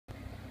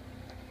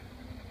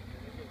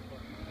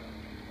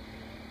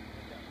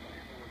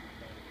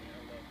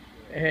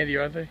handy,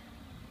 aren't they?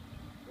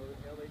 Well,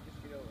 hell, they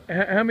just get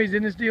over. How many's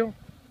in this deal?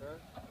 Huh?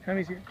 How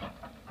many's here?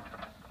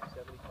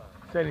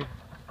 75. 70.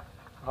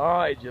 All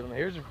right, gentlemen.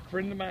 Here's a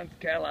friend of mine's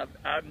cattle.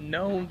 I've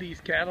known these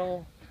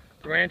cattle.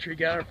 The rancher he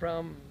got her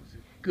from is a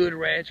good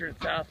rancher in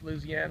South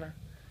Louisiana.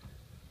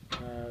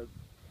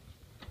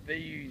 They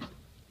use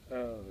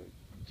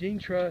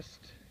Genetrust.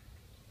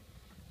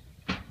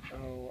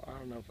 Oh, I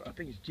don't know. I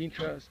think it's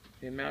Genetrust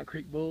and Mound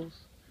Creek Bulls.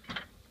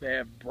 They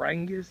have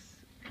Brangus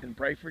and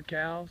Braford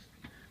cows.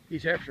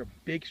 These heifers are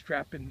big,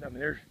 strapping. I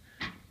mean,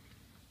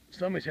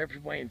 some of these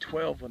heifers weighing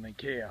 12 when they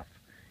calf.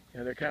 You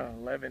know, they're kind of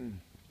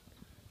 11.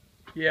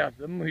 Yeah,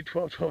 them weigh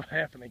 12, 12 and a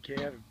half when they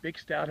calf. Big,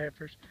 stout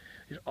heifers.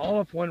 These are all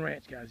off one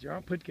ranch, guys. They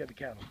aren't put together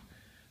cattle.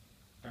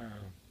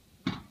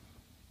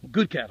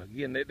 Good cattle.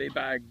 Again, they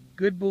buy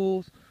good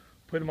bulls,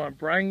 put them on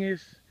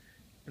Brangus,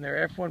 and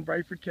they're F1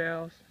 Braford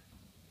cows.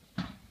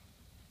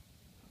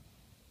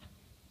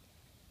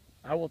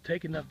 I will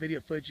take enough video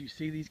footage. You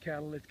see these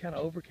cattle. It's kind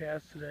of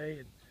overcast today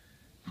and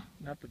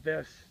not the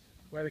best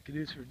weather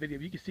conducive for video.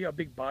 But you can see how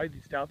big bodied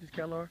and stout these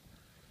cattle are.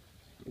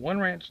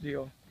 One ranch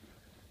deal.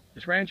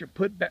 This rancher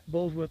put back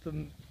bulls with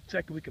them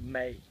second week of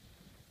May.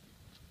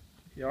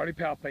 He already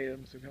palpated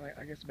them, so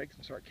I guess it makes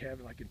them start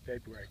calving like in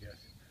February, I guess.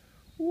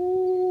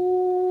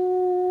 Ooh.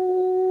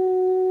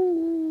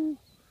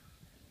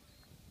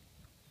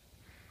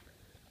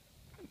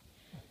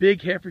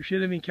 Big heifer,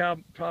 shouldn't have any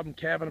problem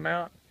calving them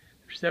out.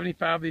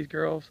 75 of these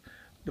girls.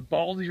 The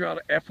Baldies are out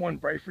of F1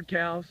 Braford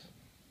cows.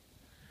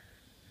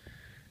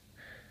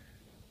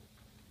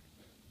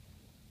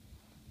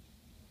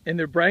 In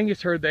their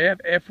Brangus herd, they have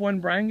F1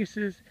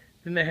 Branguses,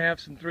 then they have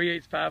some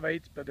 3/8,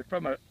 5/8, but they're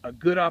from a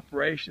good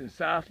operation in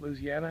South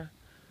Louisiana.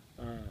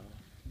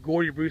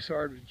 Gordie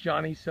Broussard was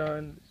Johnny's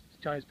son.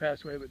 Johnny's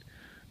passed away, but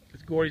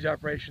it's Gordie's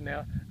operation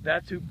now.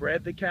 That's who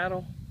bred the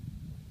cattle.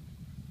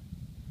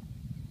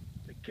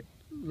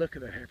 Look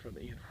at that hair from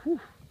the end. Whew,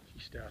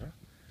 she's stout, huh?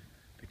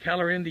 The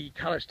cattle are in the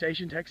College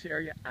Station, Texas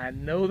area. I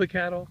know the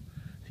cattle.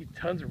 See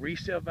tons of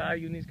resale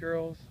value in these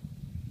girls.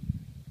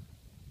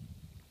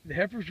 The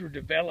heifers were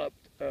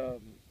developed.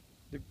 The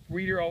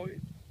breeder always,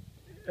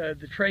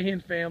 the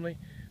Trahan family,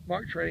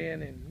 Mark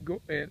Trahan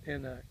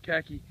and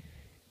Khaki,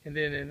 and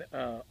then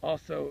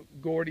also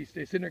Gordie's.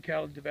 They send their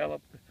cattle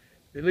developed.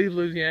 They leave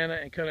Louisiana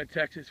and come to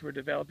Texas. We're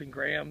developing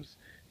Graham's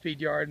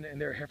feed yard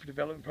and their heifer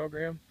development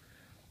program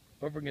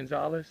over in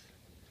Gonzales.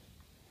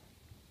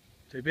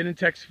 So they've been in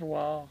Texas for a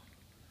while.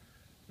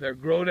 They're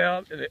grown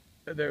out, and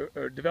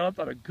they're developed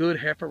on a good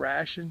heifer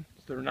ration.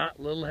 So they're not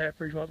little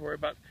heifers. You don't have to worry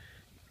about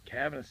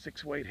having a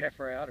 6-weight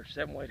heifer out or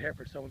 7-weight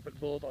heifer. Someone put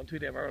bulls on too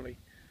damn early.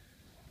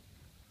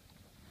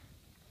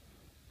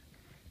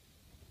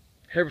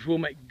 Heifers will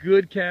make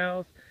good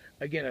cows.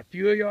 Again, a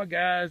few of y'all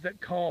guys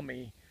that call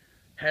me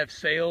have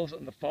sales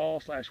in the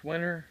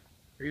fall/winter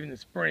or even the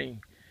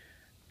spring.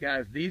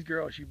 Guys, these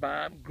girls, you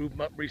buy them, group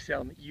them up,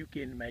 resell them, you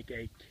can make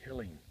a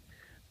killing.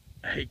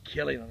 A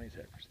killing on these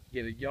heifers.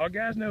 Again, y'all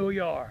guys know who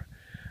you are.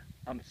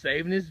 I'm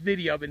saving this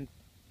video. I've been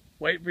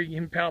waiting for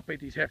him to palpate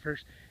these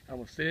heifers. I'm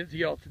going to send it to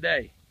y'all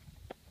today.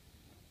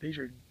 These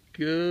are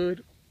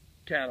good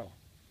cattle.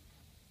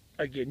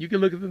 Again, you can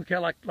look at them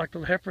cattle like the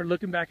heifer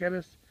looking back at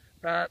us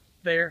right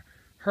there.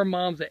 Her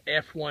mom's an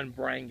F1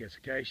 Brangus,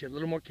 okay? She had a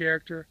little more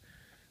character.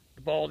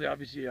 The Baldie,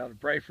 obviously, out of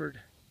Braford.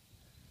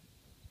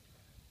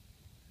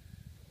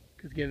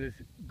 Because again, this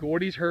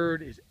Gordie's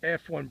herd is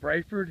F1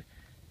 Braford,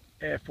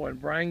 F1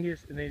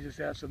 Brangus, and they just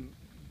have some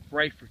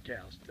Braford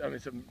cows. I mean,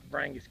 some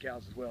Brangus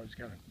cows as well. Just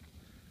kind of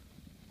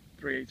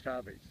 3/8,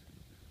 5/8.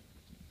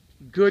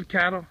 Good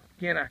cattle.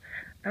 Again, I'm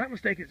not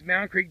mistaken, it's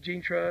Mound Creek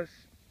Genetrust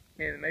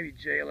and maybe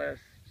JLS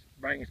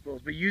Brangus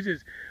Bulls, but he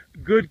uses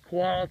good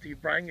quality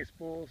Brangus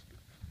Bulls,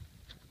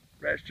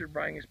 registered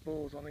Brangus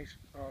Bulls on these,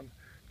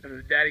 they're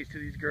the daddies to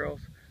these girls.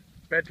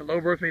 Bred to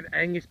low birth weight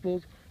Angus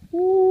Bulls.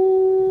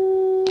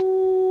 Ooh.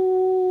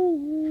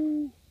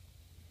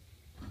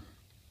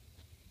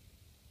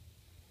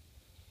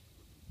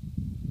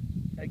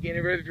 Again,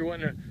 if you're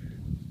wanting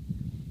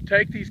to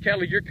take these cattle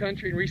to your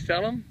country and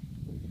resell them,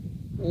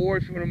 or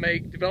if you want to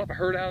develop a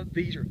herd out,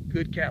 these are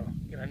good cattle.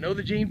 And I know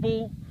the Gene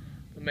Bull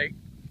will make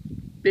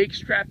big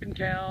strapping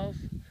cows,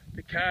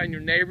 the kind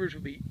your neighbors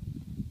will be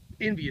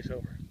envious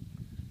over.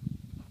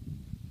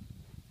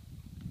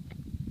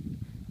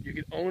 You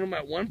can own them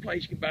at one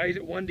place. You can buy these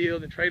at one deal,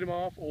 then trade them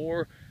off,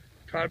 or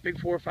try to pick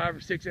 4 or 5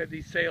 or 6 out of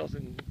these sales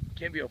and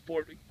can't be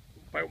afforded.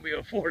 Probably won't be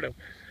able to afford them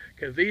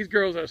because these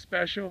girls are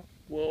special.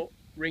 Will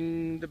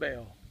ring the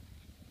bell.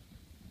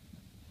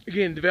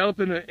 Again,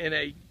 developing in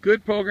a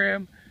good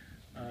program.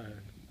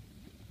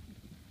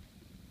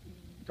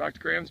 Dr.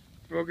 Graham's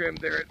program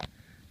there at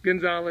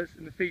Gonzales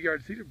in the feed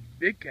yards. These are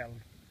big cattle.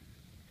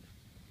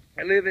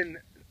 I live in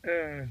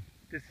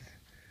this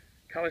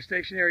College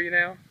Station area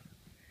now.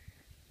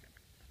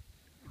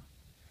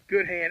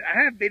 Good hand.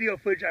 I have video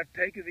footage I've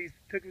took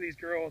of these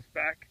girls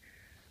back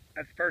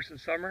at the first of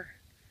the summer.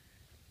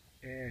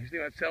 And he's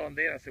thinking about selling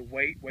then. I said,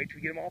 wait till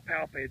we get them all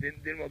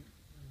palpated.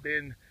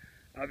 Then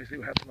obviously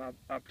we'll have some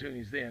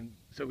opportunities then.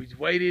 So he's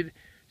waited.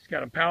 She's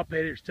got them palpated.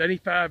 There's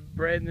 75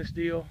 bred in this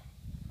deal.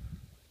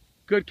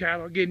 Good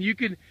cattle. Again, you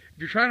can, if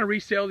you're trying to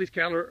resell these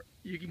cattle,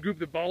 you can group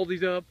the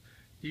Baldies up.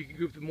 You can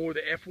group the more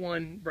the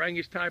F1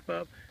 Brangus type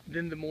up,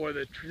 then the more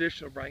the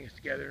traditional Brangus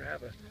together and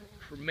have a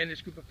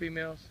tremendous group of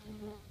females.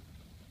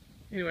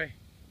 Anyway,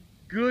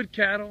 good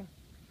cattle.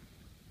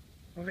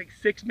 I think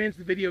 6 minutes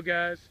of the video,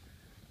 guys.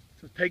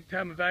 So take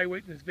time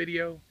evaluating this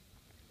video.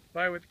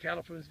 Evaluate the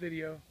cattle from this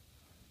video.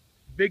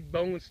 Big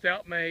bone,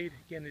 stout made.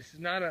 Again, this is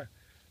not a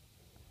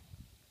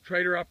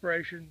trader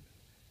operation.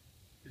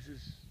 This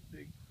is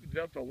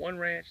developed on one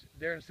ranch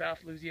there in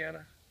South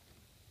Louisiana.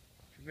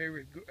 Familiar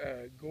with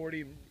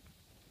Gordy's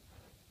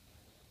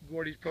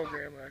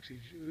program? Actually,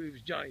 it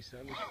was Johnny's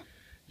son.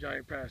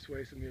 Johnny passed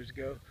away some years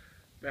ago.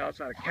 But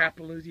outside of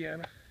Capital,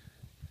 Louisiana.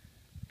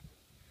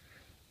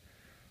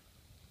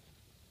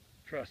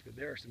 Trust me,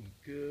 there are some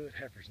good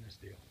heifers in this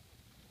deal.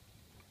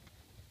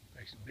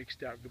 Makes a big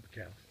stout group of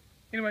cows.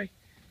 Anyway,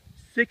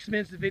 6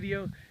 minutes of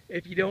video.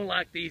 If you don't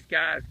like these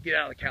guys, get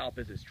out of the cow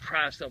business.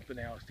 Try something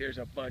else. There's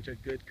a bunch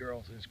of good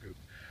girls in this group.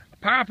 A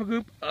powerful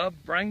group of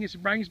Brangus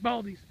and Brangus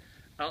Baldies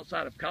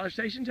outside of College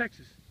Station,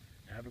 Texas.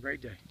 Have a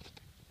great day.